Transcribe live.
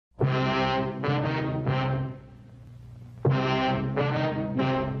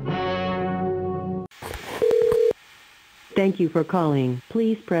Thank you for calling.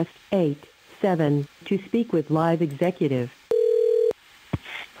 Please press 8-7 to speak with live executive.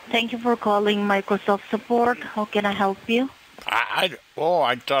 Thank you for calling Microsoft support. How can I help you? I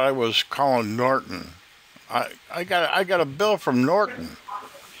thought I was calling Norton. I got a bill from Norton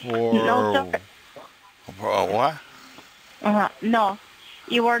for No, sir. what? No,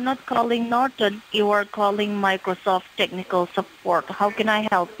 you are not calling Norton. You are calling Microsoft technical support. How can I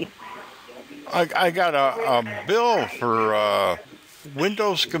help you? I got a bill for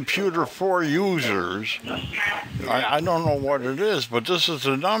Windows Computer 4 users. I don't know what it is, but this is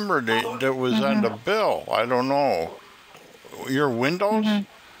the number that was on the bill. I don't know. Your Windows?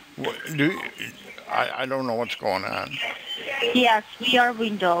 I don't know what's going on. Yes, we are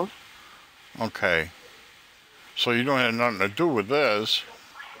Windows. Okay. So you don't have nothing to do with this.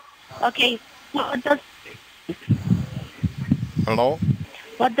 Okay, Hello?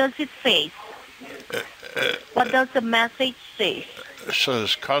 what does it say? What does the message say? It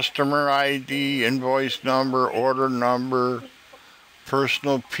says customer ID, invoice number, order number,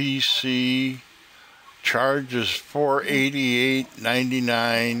 personal PC, charges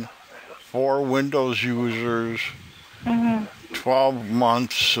 $488.99 for Windows users, 12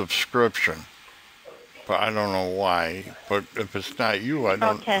 months subscription. But I don't know why. But if it's not you, I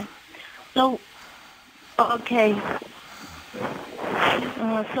don't. Okay.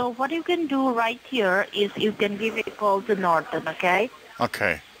 So what you can do right here is you can give a call to Norton, okay?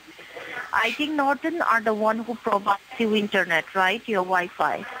 Okay. I think Norton are the one who provides you internet, right? Your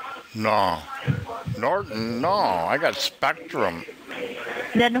Wi-Fi. No. Norton, no. I got Spectrum.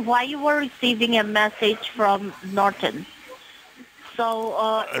 Then why you were receiving a message from Norton?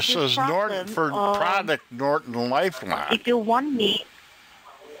 So It says Norton for product Norton LifeLock. If you want me,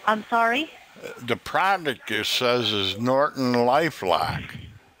 I'm sorry? The product it says is Norton LifeLock.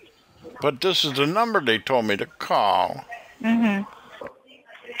 But this is the number they told me to call.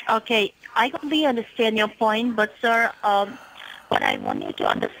 Okay, I completely understand your point, but sir, what I want you to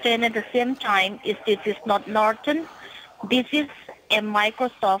understand at the same time is this is not Norton. This is a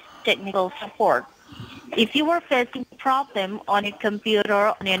Microsoft technical support. If you are facing a problem on your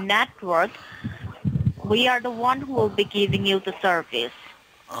computer, on your network, we are the one who will be giving you the service.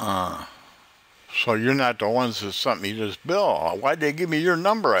 So you're not the ones that sent me this bill. Why'd they give me your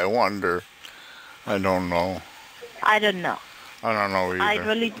number, I wonder? I don't know. I don't know. I don't know either. I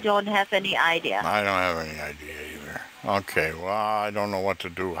really don't have any idea. I don't have any idea either. Okay, well, I don't know what to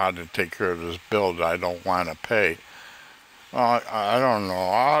do, how to take care of this bill that I don't want to pay. I don't know.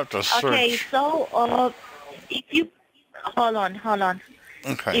 I'll have to search. Okay, so if you... Hold on.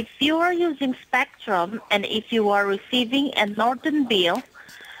 Okay. If you are using Spectrum and if you are receiving a Norton bill,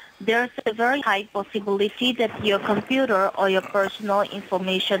 there's a very high possibility that your computer or your personal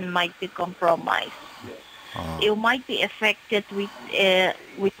information might be compromised. You might be affected with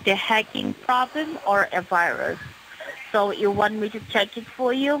the hacking problem or a virus. So you want me to check it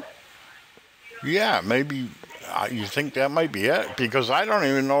for you? Yeah, maybe you think that might be it, because I don't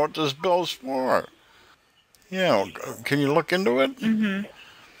even know what this bill's for. Yeah, can you look into it?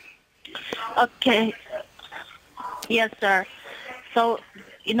 Okay. Yes, sir. So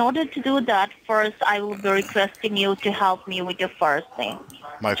in order to do that, first I will be requesting you to help me with your first name.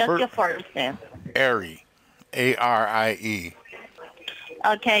 Your first name. Ari. A-R-I-E.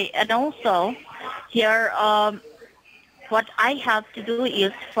 Okay, and also here, what I have to do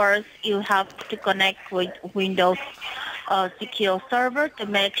is first you have to connect with Windows secure server to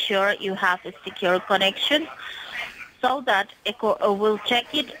make sure you have a secure connection, so that we'll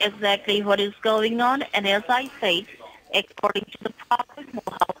check it exactly what is going on, and as I said, according to the problem,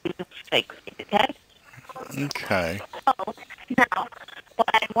 we'll help you to fix it, okay? Okay. So now, what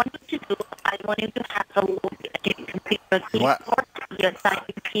I want you to do, I want you to have a look at your computer keyboard, your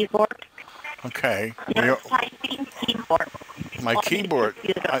typing keyboard. Okay. Your typing keyboard. My keyboard.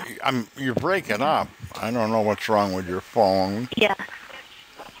 You're breaking up. I don't know what's wrong with your phone. Yeah.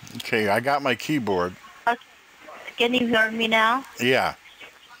 Okay, I got my keyboard. Okay. Can you hear me now? Yeah.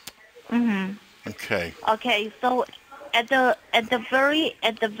 Okay. Okay, so at the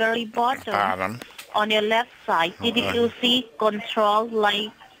very bottom, on your left side, did you see control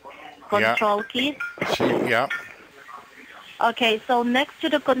key? Yeah. Okay, so next to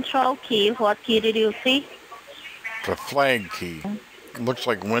the control key, what key did you see? The flag key. Looks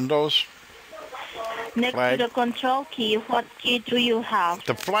like Windows. Next to the control key, what key do you have?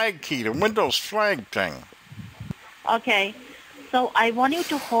 The flag key, the Windows flag thing. Okay, so I want you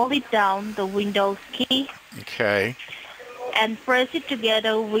to hold it down, the Windows key. Okay. And press it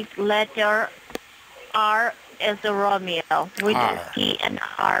together with letter R as a Romeo. Windows key and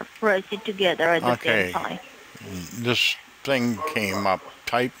R, press it together at the same time. thing came up.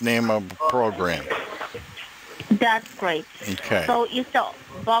 Type name of program. That's great. Okay. So is the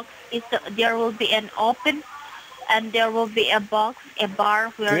box, there will be an open and there will be a box, a bar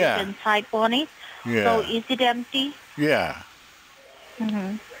where Yeah. you can type on it. Yeah. So is it empty? Yeah.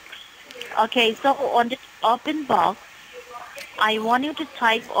 Okay, so on this open box, I want you to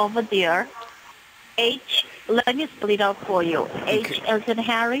type over there H, let me spell it out for you. H as in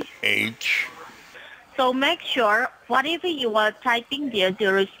Harry. H. So make sure whatever you are typing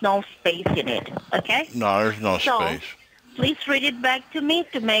there is no space in it, okay? No, there's no space. Please read it back to me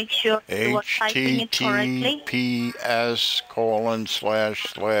to make sure you are typing it correctly.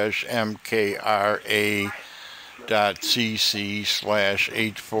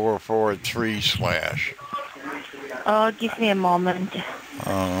 https://mkra.cc/8443/. Give me a moment.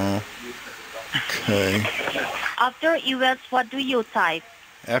 Okay. After US, what do you type?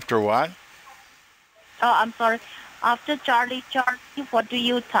 After what? Oh, I'm sorry. After Charlie, what do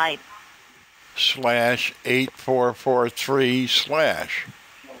you type? /8443/.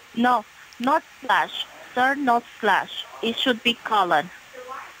 No, not slash. Sir, not slash. It should be colon.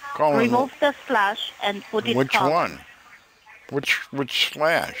 Colon. Remove the slash and put it Which colon. one? Which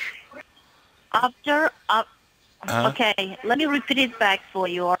slash? After, okay, let me repeat it back for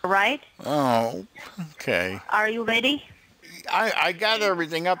you, all right? Oh, okay. Are you ready? I got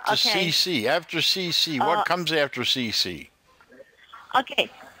everything up to Okay. CC. After CC, what comes after CC? Okay,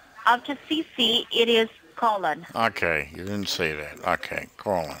 after CC, it is colon. Okay, you didn't say that. Okay,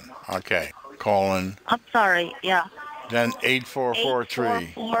 colon. Okay, colon. I'm sorry, yeah. Then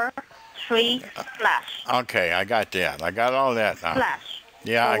 8443. 8443 slash. Okay, I got that. I got all that now. Slash.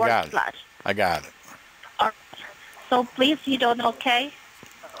 Yeah, I Forward got it. slash. I got it. All right. So please hit on OK.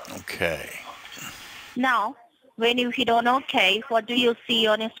 Okay. Now, when you hit on OK, what do you see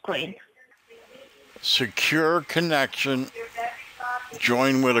on your screen? Secure connection.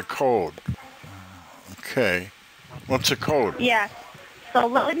 Join with a code. Okay. What's the code? Yeah. So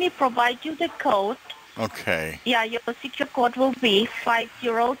let me provide you the code. Okay. Yeah, your secure code will be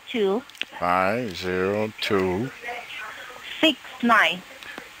 502 502 69.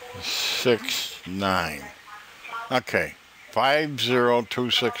 69. Okay.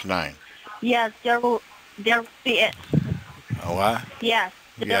 50269. Yes, there will be a, What? yes,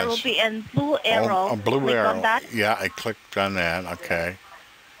 there Yes. will be a blue arrow. Oh, a blue Click arrow. on that. Yeah, I clicked on that. Okay.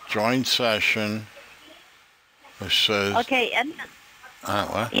 Join session. It says. Okay, and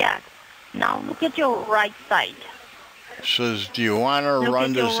What? yes. Now look at your right side. It says, do you want to Look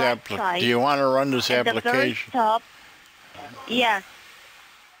run at your this right side. Do you want to run this At the very application? top. Yes,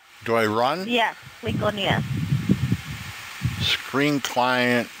 Do I run? yes. Click on yes. Screen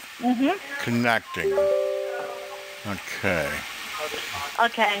client Mhm. connecting. Okay.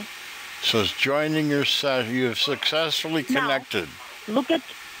 Okay. It says joining your session. You have successfully connected. Look at.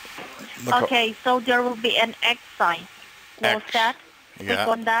 Look Okay, so there will be an X sign. Close X. that. Click Yeah.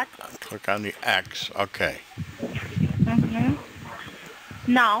 on that. Click on the X. Okay. Mhm.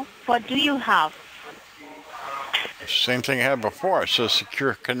 Now, what do you have? Same thing I had before. It says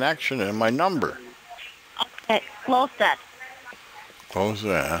secure connection and my number. Okay, close that. Close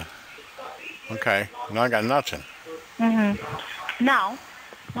that. Okay. Now I got nothing. Now,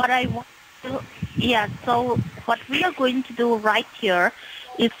 what I want to, so what we are going to do right here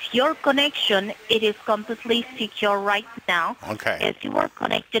is your connection, it is completely secure right now. Okay. As you are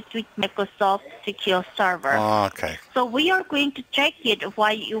connected with Microsoft Secure Server. Okay. So we are going to check it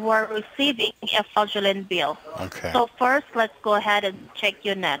while you are receiving a fraudulent bill. Okay. So first, let's go ahead and check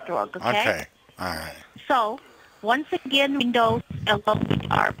your network, okay? Okay. All right. So, once again, Windows along with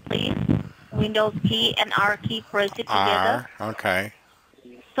R, please. Windows key and R key, press it together. R. Okay.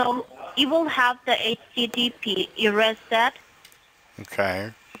 So, you will have the HTTP. Erase that.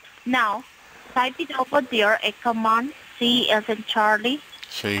 Okay. Now, type it over there, a command, C as in Charlie,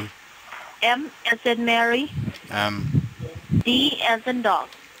 C. M as in Mary, M. D as in dog.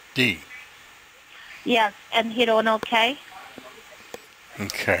 D. Yes, and hit on OK.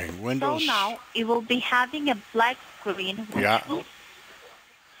 Okay. So Windows. now, you will be having a black screen with Yeah.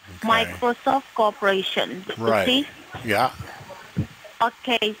 Microsoft Corporation. You Right. see? Yeah.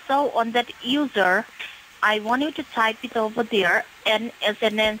 Okay, so on that user, I want you to type it over there, N as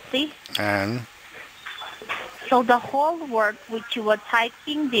in Nancy. And. So the whole word which you were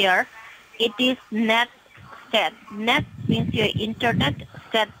typing there, it is net stat. Net means your internet,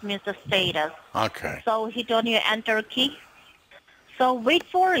 stat means the status. Okay. So hit on your enter key. So wait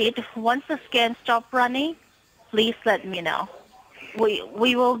for it. Once the scan stops running, please let me know.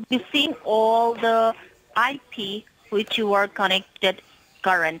 We will be seeing all the IP which you are connected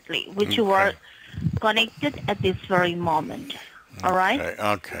currently, which you are connected at this very moment. All right?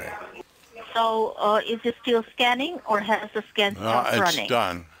 Okay. So is it still scanning or has the scan No, stopped it's running?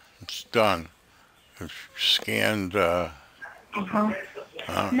 done. It's done. It's scanned.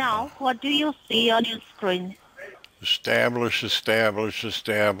 Now, what do you see on your screen? Establish, establish,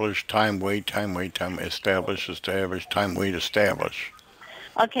 establish. Time, wait, time, wait, time. Establish, establish. Time, wait, establish.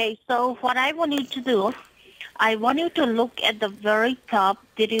 Okay, so what I want you to do, I want you to look at the very top.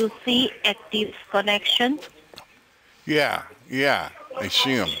 Did you see active connection? Yeah. I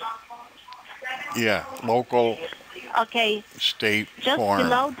see them. Yeah. Local, Okay, state, just foreign.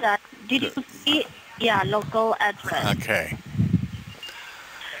 below that, did you see, local address? Okay.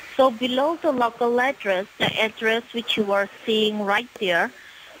 So below the local address, the address which you are seeing right there,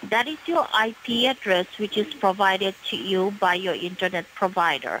 that is your IP address which is provided to you by your internet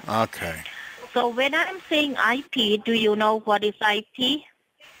provider. Okay. So when I'm saying IP, do you know what is IP?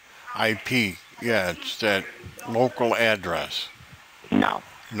 IP. Yeah, it's that local address. No.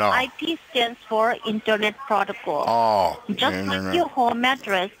 No. IP stands for Internet Protocol. Oh. Just like your home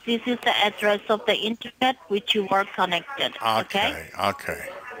address, this is the address of the Internet which you are connected. Okay.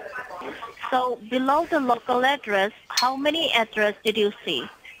 So below the local address, how many address did you see?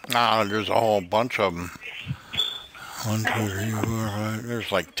 There's a whole bunch of them. 1, 2, 3, 4, 5.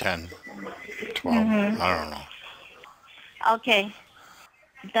 There's like 10, 12. I don't know. Okay,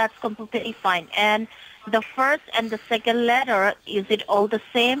 that's completely fine. And the first and the second letter, is it all the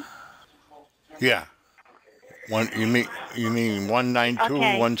same? Yeah. You mean 192,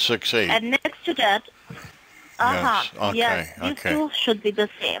 Okay. 168? And next to that, Yes. Okay. yes, these two should be the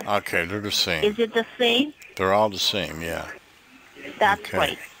same. Okay, they're the same. Is it the same? They're all the same. Yeah. That's Okay.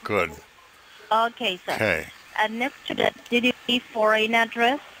 great. Good. Okay, sir. Okay. And next to that, did you see foreign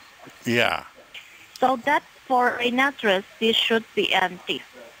address? Yeah. So that foreign address, this should be empty.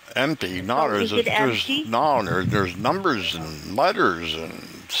 Empty? No, So is it empty? there's numbers and letters and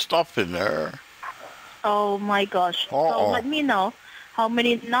stuff in there. Oh my gosh. So Uh-oh. let me know how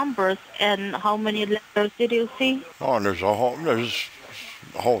many numbers and how many letters did you see? Oh, and there's a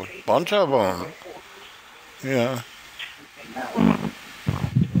whole bunch of them. Yeah.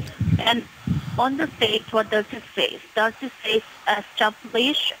 And on the page, what does it say? Does it say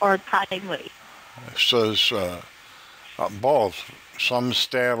establish or time wait? It says both. Some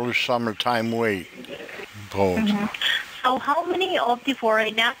established, some are time wait. Both. So how many of the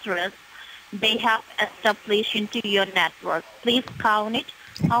foreign address they have established into your network? Please count it.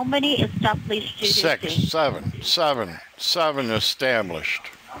 How many established did you see? 7 established.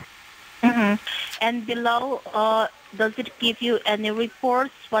 And below, does it give you any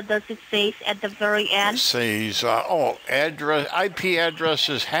reports? What does it say at the very It end? says, IP address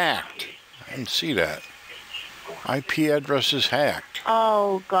is hacked. I didn't see that. IP address is hacked.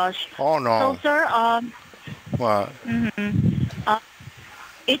 Oh gosh. Oh no. So sir, What?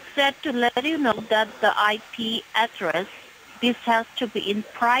 it said to let you know that the IP address, this has to be in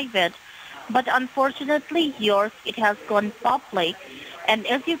private, but unfortunately yours, it has gone public. And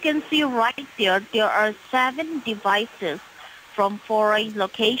as you can see right there are 7 devices from foreign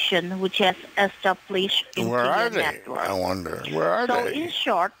location which has established into Where your are they? network. I wonder. Where are So they? in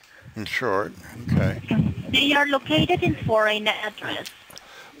short, Okay. they are located in foreign address.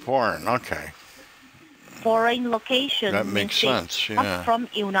 Foreign. Okay. Foreign location That makes means sense. they are Yeah. from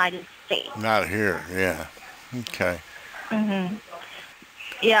United States. Not here. Yeah. Okay.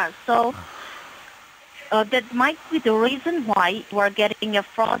 Yeah, so that might be the reason why you are getting a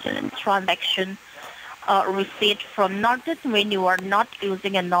fraudulent transaction receipt from Norton when you are not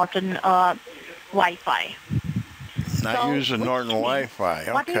using a Norton Wi-Fi. Not So, using which Norton means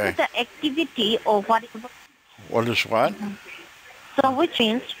Wi-Fi. Whatever Okay. the activity or whatever, What is what? so which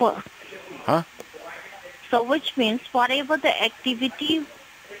means what? Huh? So which means whatever the activity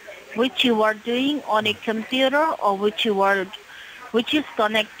which you are doing on a computer or which is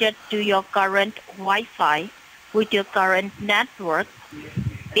connected to your current Wi-Fi with your current network,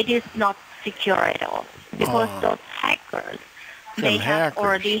 it is not secure at all because those hackers, they have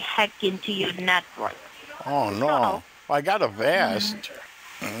already hacked into your network. Oh no. I got a vest.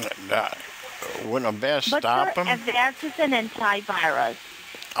 Wouldn't a vest But stop sir, them? Avast is an antivirus.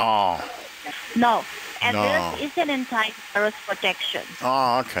 Oh. No, Avast is an antivirus protection.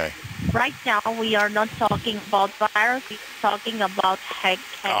 Oh, okay. Right now, we are not talking about virus. We're talking about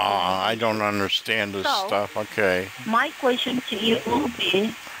hacking. I don't understand this So- stuff. Okay. My question to you will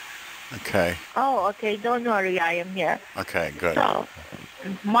be, Okay. okay, don't worry, I am here. Okay, good. So,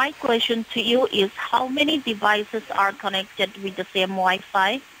 my question to you is how many devices are connected with the same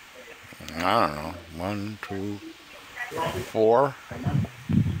Wi-Fi? I don't know. 1, 2, 4.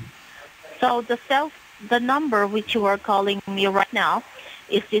 So the number which you are calling me right now,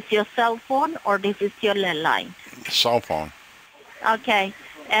 is this your cell phone or this is your landline? Cell phone. Okay.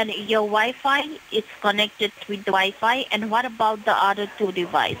 And your Wi-Fi is connected with the Wi-Fi. And what about the other two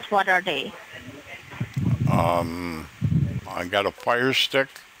devices? What are they? I got a fire stick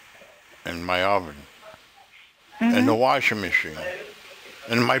and my oven Mm-hmm. and the washing machine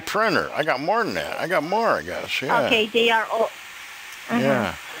and my printer. I got more than that. I got more, I guess. Yeah. Okay, they are all.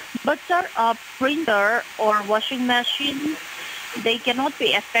 Yeah. But sir, a printer or washing machine, they cannot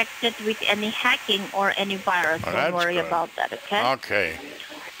be affected with any hacking or any virus. Oh, Don't worry good. about that, okay? Okay.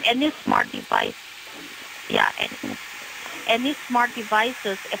 Any smart device, yeah, any smart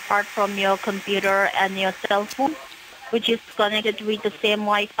devices apart from your computer and your cell phone, which is connected with the same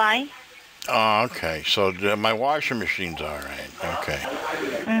Wi-Fi. Oh, okay. So my washing machine's all right. Okay.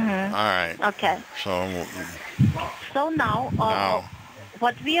 Mm-hmm. All right. Okay. So now,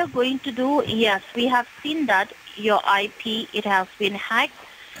 what we are going to do, yes, we have seen that your IP, it has been hacked.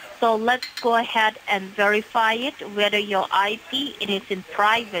 So let's go ahead and verify it, whether your IP, it is in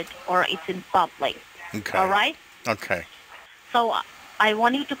private or it's in public. Okay. All right? Okay. So I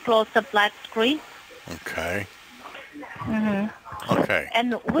want you to close the black screen. Okay. Mm-hmm. Okay.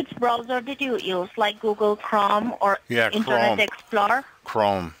 And which browser did you use, like Google Chrome or Internet Chrome. Explorer?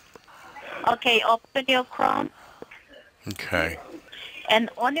 Chrome. Okay, open your Chrome. Okay.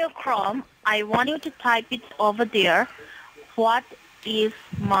 And on your Chrome, I want you to type it over there. What is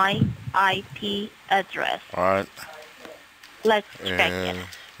my IP address? What Let's check it. is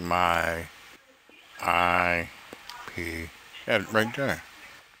my IP? Yeah, right there.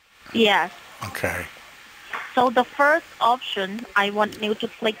 Yes. Okay. So the first option, I want you to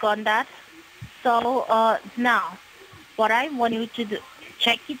click on that. So now, what I want you to do,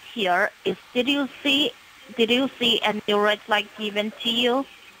 check it here is, did you see any red flag given to you?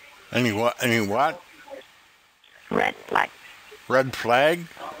 Any what? Red flag. Red flag?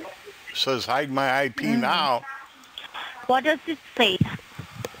 Says hide my IP now. What does it say?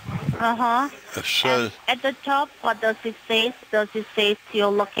 Uh-huh. It says, And at the top, what does it say? Does it say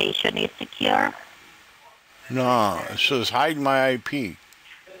your location is secure? no, it says hide my IP.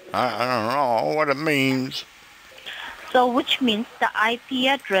 I don't know what it means. So which means the IP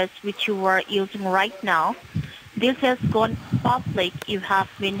address which you are using right now, this has gone public. You have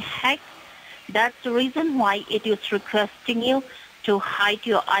been hacked. That's the reason why it is requesting you to hide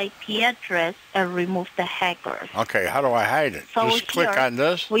your IP address and remove the hackers. Okay, how do I hide it? So Just click on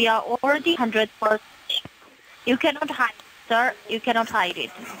this? We are already 100%. You cannot hide it, sir. You cannot hide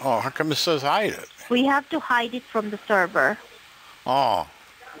it. Oh, how come it says hide it? We have to hide it from the server. Oh,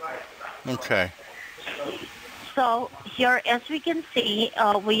 okay. So here, as we can see,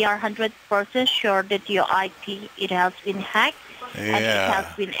 we are 100% sure that your IP, it has been hacked and it has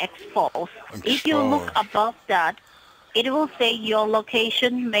been exposed. If you look above that, it will say your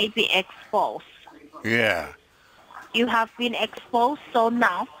location may be exposed. Yeah. You have been exposed. So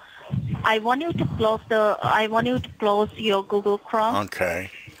now, I want you to close your Google Chrome. Okay.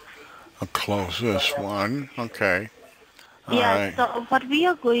 I'll close this one. Okay. All Yeah, right. so what we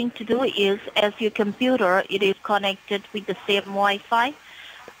are going to do is, as your computer, it is connected with the same Wi-Fi,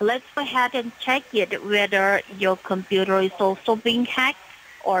 let's go ahead and check it whether your computer is also being hacked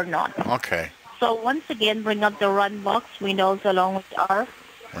or not. Okay. So once again, bring up the run box, Windows along with R.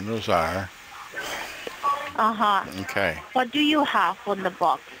 Windows R. Uh-huh. Okay. What do you have on the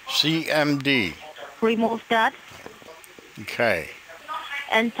box? CMD. Remove that Okay.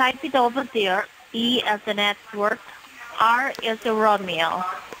 and type it over there. E as an Edward, R as a Romeo.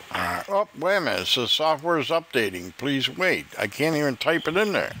 Oh, wait a minute. It says software is updating. Please wait. I can't even type it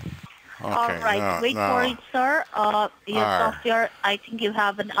in there. Okay. All right, wait for it, sir. Your R. software, I think you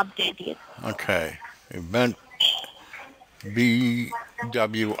haven't updated. Okay. Event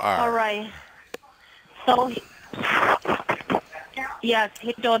BWR. All right. So, yes,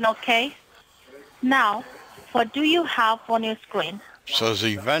 hit done, okay. Now, what do you have on your screen? Says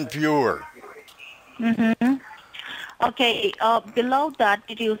event viewer. Mm-hmm. Okay, below that,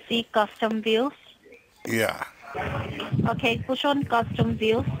 did you see custom views? Yeah. Okay, push on custom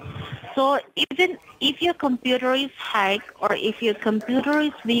views. So even if your computer is hacked or if your computer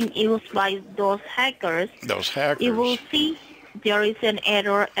is being used by those hackers, you will see there is an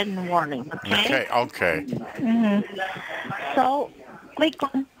error and warning, okay? Okay. Mm-hmm. So click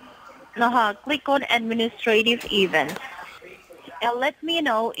on administrative events. And let me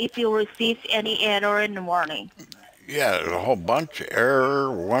know if you receive any error and warning. Yeah, there's a whole bunch of error,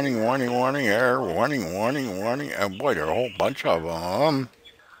 warning, error, warning. And boy, there are a whole bunch of them.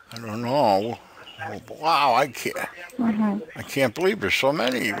 I don't know. Wow, I can't believe there's so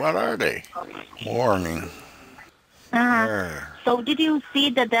many. What are they? Warning. There. So did you see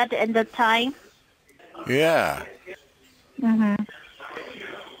the date and the time? Yeah.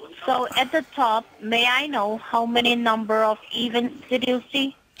 So at the top, may I know how many number of events did you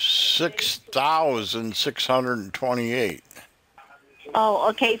see? 6,628. Oh,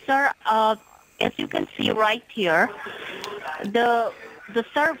 okay, sir. As you can see right here, the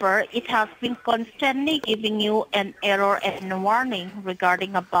server, it has been constantly giving you an error and a warning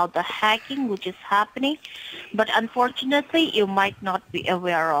regarding about the hacking which is happening, but unfortunately you might not be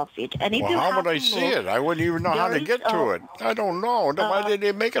aware of it. And if Well, you how have would I to see look, it? I wouldn't even know how there to is get to it. I don't know. Why did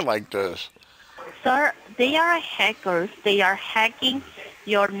they make it like this? sir, they are hackers. They are hacking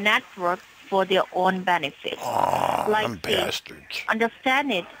your network for their own benefit. Oh, Like them this. bastards.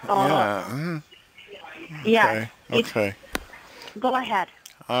 Understand it? Yeah. Yeah. Okay. Go ahead.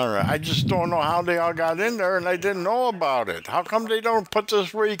 All right. I just don't know how they all got in there, and I didn't know about it. How come they don't put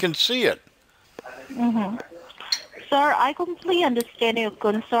this where you can see it? Sir, I completely understand your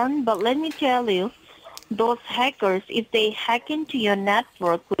concern, but let me tell you, those hackers, if they hack into your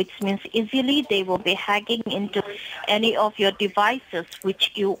network, which means easily they will be hacking into any of your devices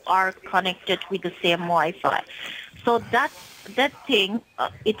which you are connected with the same Wi-Fi. So that thing,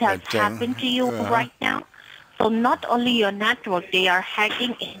 it has That thing, happened to you right now. So not only your network, they are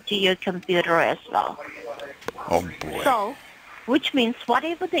hacking into your computer as well. Oh, boy. So, which means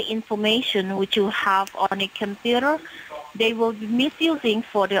whatever the information which you have on a computer, they will be misusing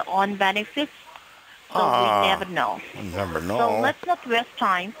for their own benefits. So we never know. Never know. So let's not waste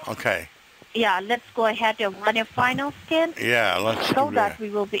time. Okay. Yeah, let's go ahead and run a final scan. Yeah, let's so do that we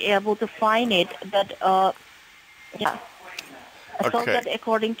will be able to find it. That yeah. So Okay. that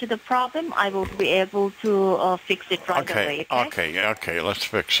according to the problem, I will be able to fix it right away. Okay. Let's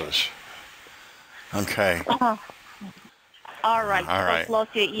fix this. Okay. All right. All right. So close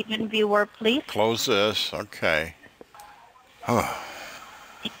your event viewer, please. Close this. Okay.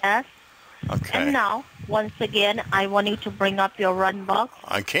 Yes. Okay. And now, once again, I want you to bring up your run box.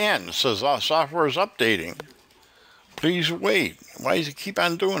 I can. It says software is updating. Please wait. Why does it keep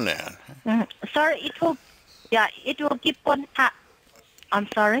on doing that? Sir, it will keep on. I'm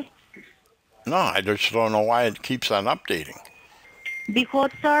sorry. No, I just don't know why it keeps on updating. Because,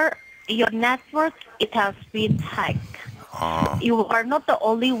 sir, your network, it has been hacked. You are not the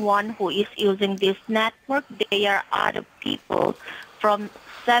only one who is using this network. There are other people from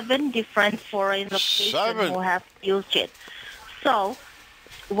 7 different foreign locations who have used it. So,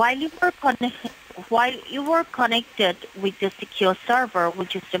 while you were connected with the secure server,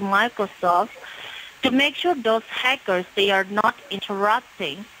 which is the Microsoft, to make sure those hackers, they are not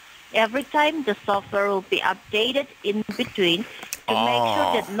interrupting, every time the software will be updated in between to make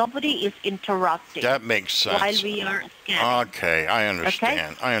sure that nobody is interrupting. That makes sense. While we are scanning. Okay, I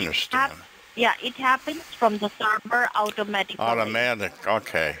understand. Okay? I understand. It happens from the server automatically. Automatic.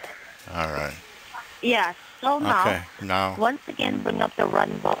 Okay. All right. Yes. So now, Okay. Now. once again, bring up the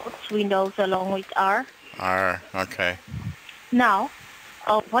run box windows along with R. R. Okay. Now,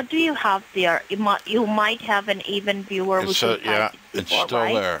 what do you have there? You might have an event viewer. It's still right?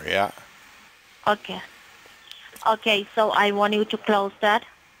 there. Yeah. Okay. Okay. So I want you to close that.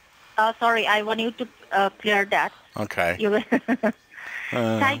 Sorry, I want you to clear that. Okay.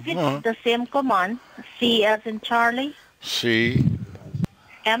 Type it the same command. C as in Charlie. C.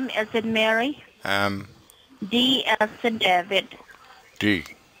 M as in Mary. M. D as in David. D.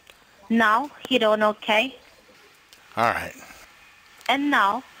 Now hit on OK. All right. And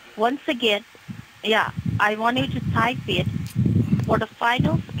now, once again, I want you to type it for the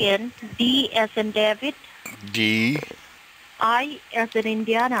final scan. D as in David. D. I as in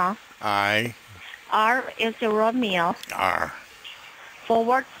Indiana. I. R as in Romeo. R. /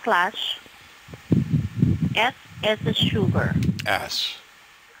 S as in sugar. S.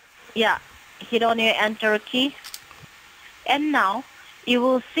 Yeah, hit on your enter key. And now, you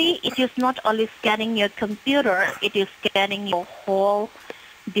will see it is not only scanning your computer, it is scanning your whole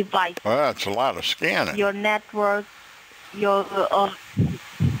device. Well, that's a lot of scanning. Your network, your...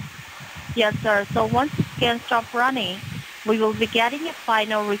 Yes, sir. So once the scan stops running, we will be getting a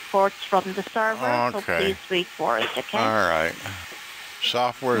final report from the server, Okay. so please wait for it, okay? All right.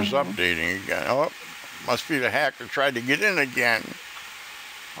 Software is updating again. Oh, must be the hacker tried to get in again.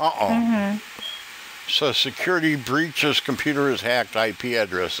 So security breaches, computer is hacked, IP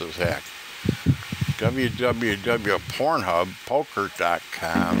address is hacked.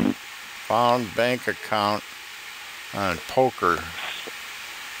 www.pornhubpoker.com. Found bank account on poker.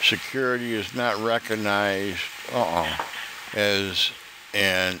 Security is not recognized as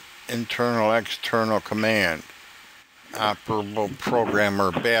an internal, external command, operable program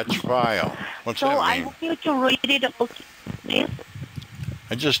or batch file. What's So that I mean? want you to read it all, please.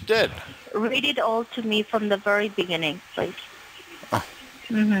 I just did. Read it all to me from the very beginning, please. Oh.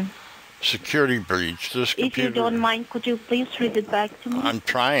 Security breach. This computer. If you don't mind, could you please read it back to me? I'm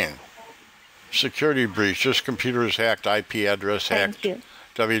trying. Security breach. This computer is hacked. IP address hacked. Thank you.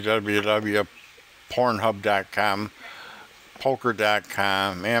 www.pornhub.com,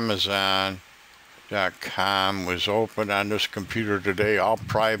 poker.com, Amazon.com was opened on this computer today. All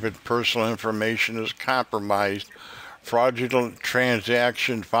private personal information is compromised. Fraudulent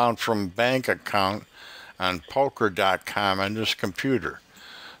transaction found from bank account on poker.com on this computer.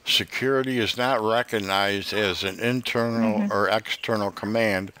 Security is not recognized as an internal or external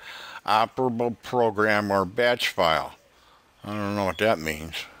command, operable program, or batch file. I don't know what that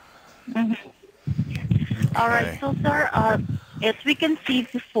means. All right, so sir, as we can see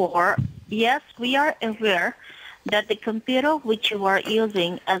before, yes, we are aware that the computer which you are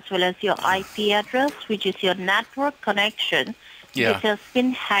using, as well as your IP address, which is your network connection, it has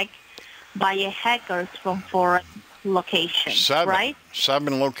been hacked by hackers from foreign locations, right?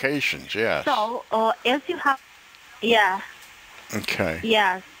 7 locations, yes. So, as you have, Okay.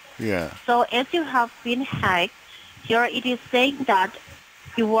 Yes. Yeah. So, as you have been hacked, here it is saying that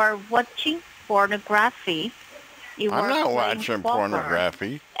you are watching pornography. I'm not watching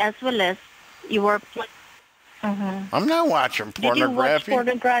pornography. As well as you are playing. I'm not watching pornography. Did you watch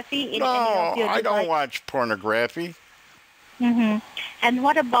pornography in any of your I don't watch pornography. And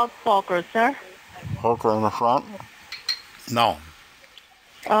what about poker, sir? Poker in the front? No.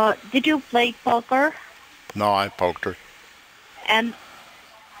 Did you play poker? No, I poked her. And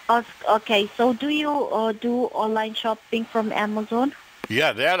okay, so do you do online shopping from Amazon?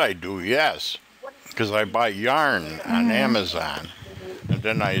 Yeah, that I do, yes. Because I buy yarn on Amazon. And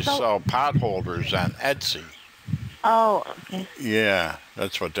then I sell pot holders on Etsy. Oh, okay. Yeah,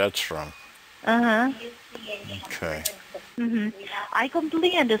 that's what that's from. Okay. I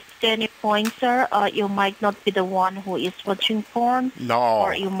completely understand your point, sir. You might not be the one who is watching porn. No.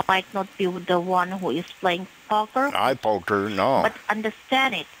 Or you might not be the one who is playing poker. I poked her, no. But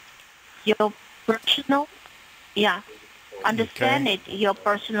understand it. Your personal, your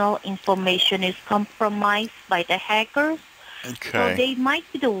personal information is compromised by the hackers. Okay. So they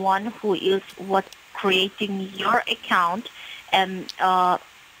might be the one who is creating your account and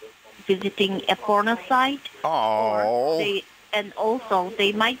visiting a porno site. Oh. And also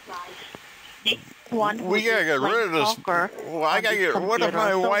they might be one who we gotta get rid of this. Well, I gotta get. What if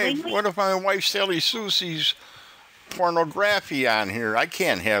my wife? What if my wife Sally Sue sees pornography on here? I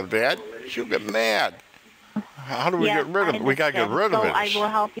can't have that. She'll get mad. How do we get rid of it? We gotta get rid of it. So I will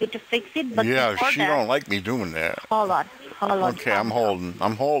help you to fix it. But she don't like me doing that. Hold on. Okay, I'm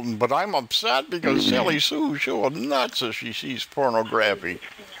holding, but I'm upset because Sally Sue, she'll go nuts if she sees pornography.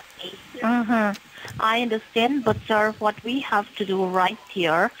 I understand, but sir, what we have to do right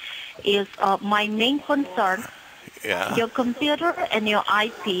here is my main concern. Yeah. Your computer and your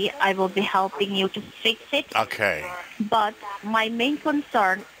IP, I will be helping you to fix it. Okay. But my main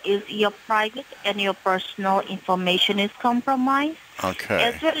concern is your private and your personal information is compromised. Okay.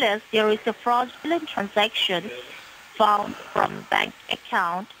 As well as there is a fraudulent transaction found from bank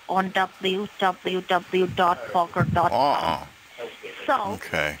account on www.poker.com. So,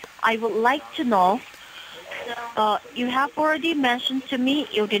 I would like to know, you have already mentioned to me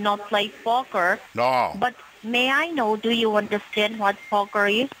you did not play poker. No. But may I know, do you understand what poker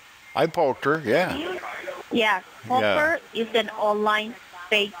is? I poked her, yeah. Yes, poker is an online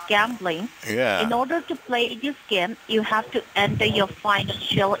paid gambling. Yeah. In order to play this game, you have to enter your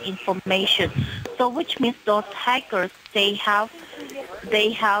financial information. So which means those hackers, they have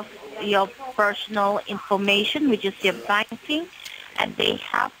your personal information, which is your banking, and they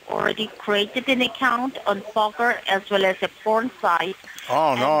have already created an account on poker as well as a porn site.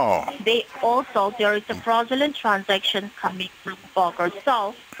 Oh, no. There is a fraudulent transaction coming from poker.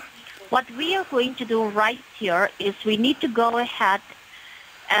 So what we are going to do right here is we need to go ahead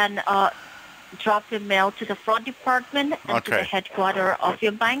and drop a mail to the fraud department and to the headquarters of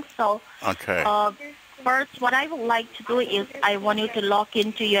your bank. So first, what I would like to do is I want you to log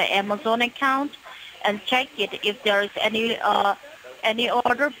into your Amazon account and check it if there is any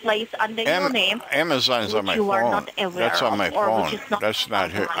order placed under your name. Amazon's on my phone. You are not aware That's on my of, or phone. which is not That's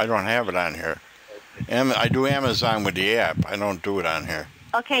not here. I don't have it on here. I do Amazon with the app. I don't do it on here.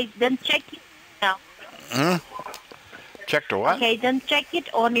 Okay, then check it now. Check the what? Okay, then check it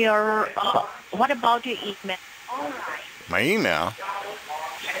on your, what about your email? My email?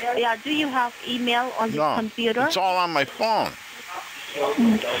 Yeah, do you have email on your computer? It's all on my phone.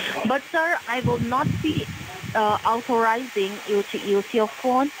 But sir, I will not be authorizing you to use your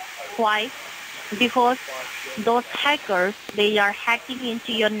phone. Why? Because those hackers, they are hacking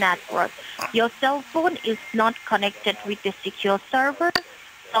into your network. Your cell phone is not connected with the secure server,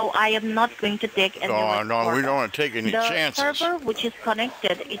 so I am not going to take any risk No, for we that. don't want to take any The chances. server which is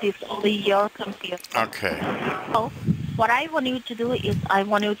connected, it is only your computer. Okay. So what I want you to do is I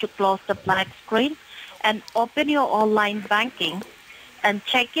want you to close the black screen and open your online banking and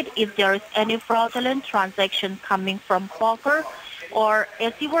check it if there is any fraudulent transaction coming from poker, or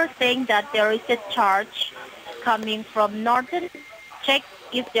as you were saying that there is a charge coming from Norton, check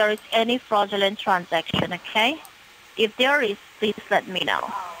if there is any fraudulent transaction, okay? If there is, please let me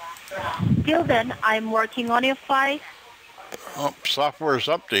know. Till then, I'm working on your file. Oh, software's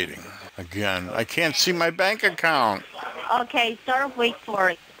updating again. I can't see my bank account. Okay, sir, wait for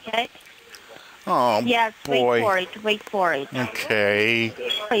it, okay? Oh, Yes, boy. wait for it. Okay.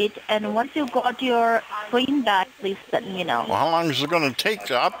 Wait, and once you got your screen back, please let me know. Well, how long is it going to take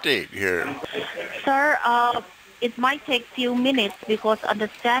to update here? Sir, it might take few minutes because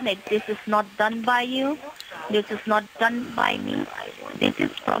understand it, this is not done by you. This is not done by me. This is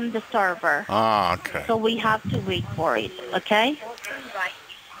from the server. Ah, okay. So we have to wait for it, okay?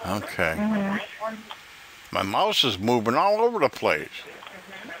 Okay. Mm-hmm. My mouse is moving all over the place.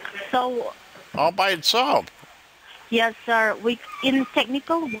 So, All by itself. yes, sir, in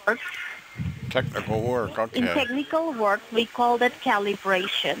technical work, Technical work, in okay. technical work, we call that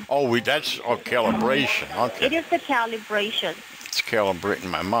calibration. Oh, that's calibration. It Okay. is the calibration. It's calibrating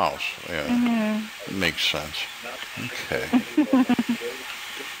my mouse. Yeah. Mm-hmm. It makes sense. Okay.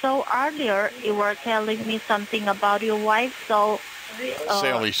 So earlier you were telling me something about your wife. So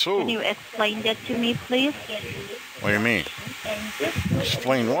Sally Sue. can you explain that to me, please? What do you mean?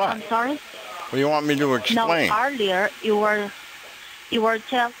 Explain what? I'm sorry. What do you want me to explain? No, earlier you were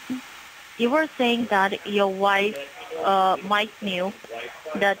saying that your wife might knew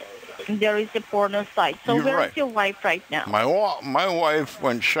that there is a porno site. So You're where right. is your wife right now? My wife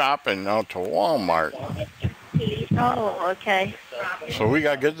went shopping out to Walmart, Oh, okay. so we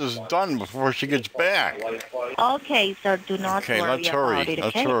gotta get this done before she gets back. Okay, sir, do not Okay, worry let's about hurry. it,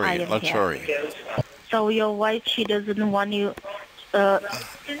 Let's okay? I hurry. am Let's here. hurry. So your wife, she doesn't want you,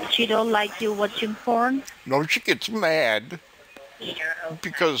 she don't like you watching porn? No, she gets mad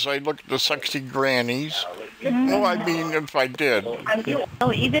because I look at the sexy grannies. Well, I mean, if I did.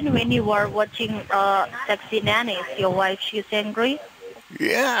 So even when you were watching sexy nannies, your wife, she's angry?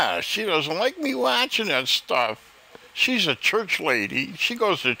 Yeah, she doesn't like me watching that stuff. She's a church lady. She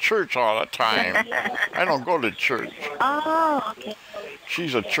goes to church all the time. I don't go to church. Oh, okay.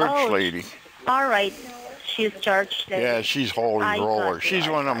 She's a church Oh, lady. all right. She's church lady. Yeah, she's holy I got roller. you, She's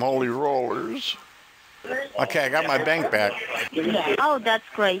I one of them got holy rollers. Okay, I got my bank back. Oh, that's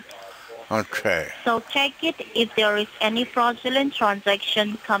great. Okay. So check it if there is any fraudulent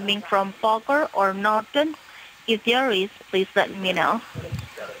transaction coming from poker or Norton. If there is, please let me know.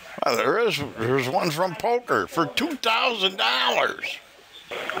 Well, there's one from poker for $2,000.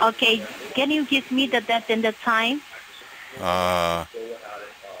 Okay, can you give me the date and the time?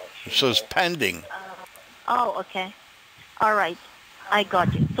 It says pending. Oh, okay. All right. I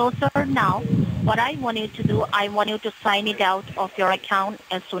got you. So, sir, now, what I want you to do, I want you to sign it out of your account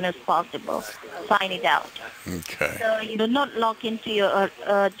as soon as possible. Sign it out. Okay. So you do not log into your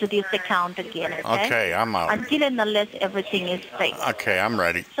to this account again, okay? Okay, I'm out. Until and unless everything is fixed. Okay, I'm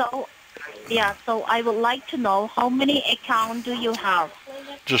ready. So, yeah, so I would like to know how many accounts do you have?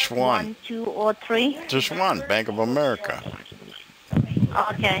 Just one. 1, 2, or 3? Just one. Bank of America.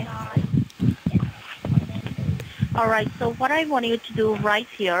 Okay. All right, so what I want you to do right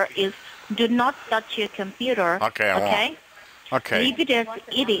here is do not touch your computer. Okay, I won't. Okay. Leave it as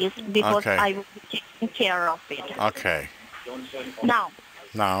it is because Okay. I will be taking care of it. Okay. Now,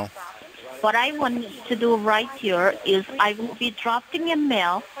 what I want to do right here is I will be drafting a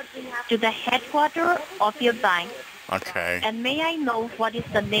mail to the headquarters of your bank. Okay. And may I know what is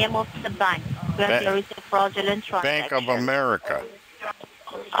the name of the bank where there is a fraudulent transaction? Bank of America.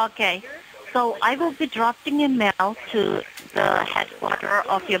 Okay. So I will be drafting a mail to the headquarters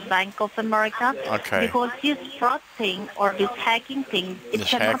of your Bank of America. Okay. Because this fraud thing or this hacking thing, it This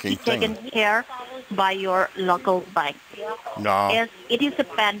cannot be hacking thing. taken care by your local bank. No. As it is a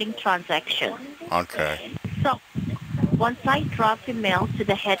pending transaction. Okay. So once I draft a mail to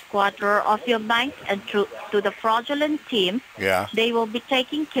the headquarters of your bank and to the fraudulent team, Yeah. they will be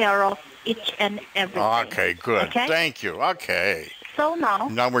taking care of each and everything. Okay, good. Okay? Thank you. Okay. So now,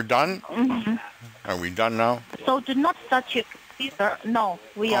 Now we're done? Are we done now? so do not touch your computer. No,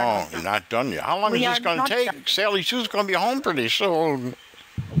 we are Oh, not. you're not done yet. How long is We this are going to not take? done. Sally Sue's going to be home pretty soon.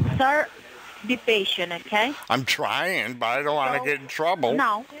 Sir, be patient, okay? I'm trying, but I don't want to So, get in trouble.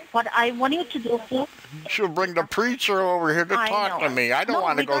 Now, what I want you to do, please. She'll bring the preacher over here to I talk know. to me. I don't No,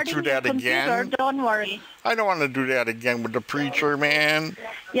 want to go regarding through your that computer, again. don't worry. I don't want to do that again with the preacher, man.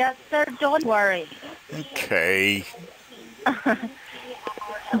 Yes, sir, don't worry. Okay.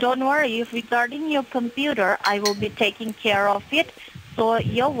 Don't worry. Regarding your computer, I will be taking care of it. So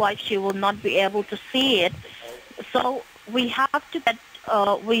your wife, she will not be able to see it. So we have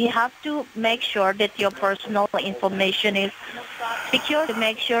to make sure that your personal information is secure to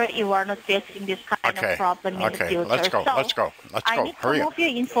make sure you are not facing this kind of problem in the future. Let's go. So Let's go. I need Hurry some up. of your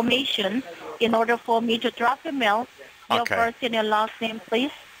information in order for me to drop a mail. Your Okay. first and your last name,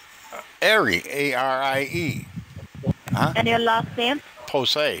 please. Arie, A-R-I-E. Huh? And your last name.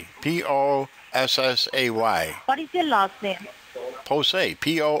 Posey, P-O-S-S-A-Y. What is your last name? Posey,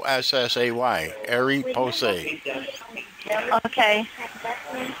 P-O-S-S-A-Y. Arie Posey. Okay.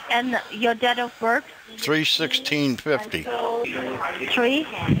 And your date of birth? 3/16/50.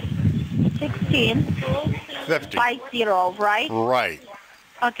 3/16/50, right? Right.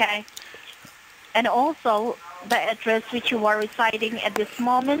 Okay. And also the address which you are residing at this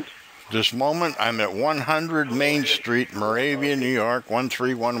moment? This moment, I'm at 100 Main Street, Moravia, New York,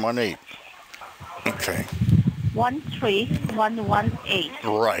 13118. Okay. 13118.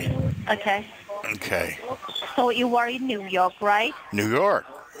 Right. Okay. Okay. So you are in New York, right? New York.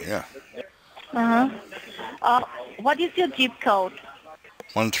 Yeah. What is your zip code?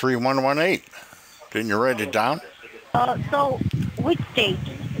 13118. Didn't you write it down? So which state?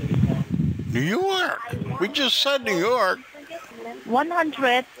 New York. We just said New York.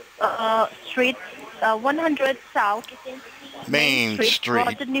 100 Street, 100 South Main Street.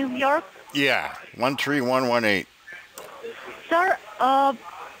 Norton, New York. Yeah. 13118. Sir,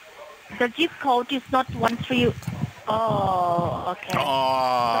 the zip code is not 13. Oh, okay. So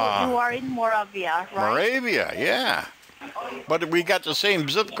you are in Moravia, right? Moravia, yeah. But we got the same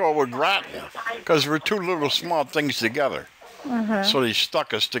zip code with Groton because we're two little small things together. So they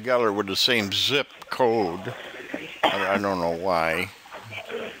stuck us together with the same zip code. I don't know why.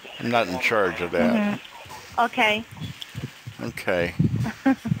 I'm not in charge of that. Okay. Okay.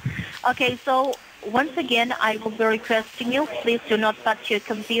 Okay, so once again, I will be requesting you, please do not touch your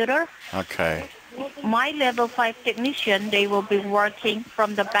computer. Okay. My level 5 technician, they will be working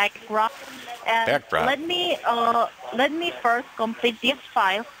from the background. And Background. let me first complete this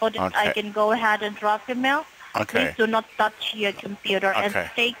file so that I can go ahead and drop your mail. Okay. Please do not touch your computer and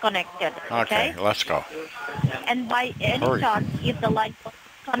stay connected. Okay, let's go. And by any Hurry. chance, if the line is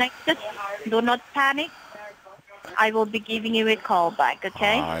connected, do not panic. I will be giving you a call back,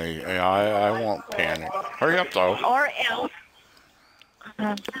 okay? I won't panic. Hurry up, though. Or else,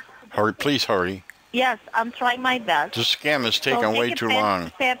 Hurry, please hurry. yes, I'm trying my best. This scam is So taking take way a too pen, long.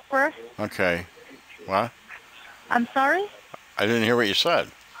 Paper. Okay. What? I'm sorry? I didn't hear what you said.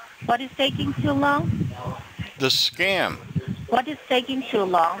 What is taking too long? The scam. What is taking too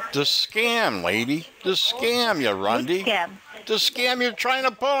long? The scam, lady. The scam, you rundy. Which scam? The scam you're trying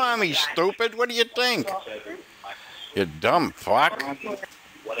to pull on me, stupid. What do you think? You dumb fuck.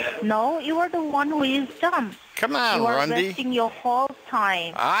 No, you are the one who is dumb. Come on, You are Rundy. wasting your whole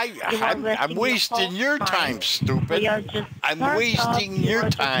time. I'm wasting your time, stupid. We are just I'm start wasting up. You your are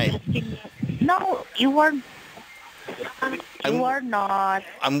just time. wasting- No, you are. You are not.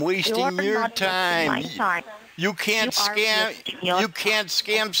 I'm You are wasting your not wasting time. my time. You can't You are scam. wasting your You can't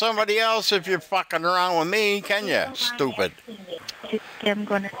scam somebody else if you're fucking around with me, can you? Stupid. This scam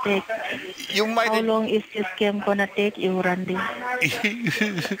gonna take. You might. How long is this scam gonna take you, Randy?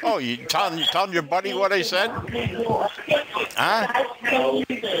 Oh, you telling your buddy what I said? Huh?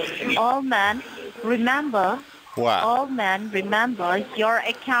 All men, remember. What? All men, remember your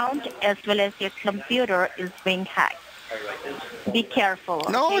account as well as your computer is being hacked. Be careful.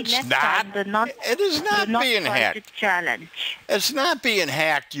 No, okay? it's Next not. time, do not. It is not do not being try hacked. to challenge. It's not being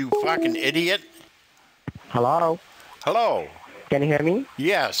hacked, you fucking idiot. Hello? Hello. Can you hear me?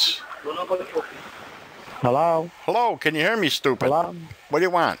 Yes. Hello? Hello. Can you hear me, stupid? Hello? What do you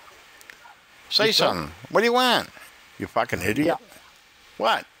want? Say something. What do you want? You fucking idiot. Yeah.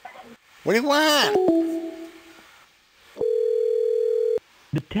 What? What do you want?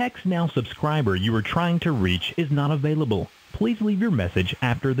 The Text Now subscriber you are trying to reach is not available. Please leave your message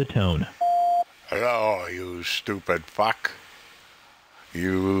after the tone. Hello, you stupid fuck.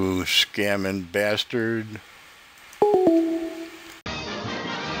 You scamming bastard.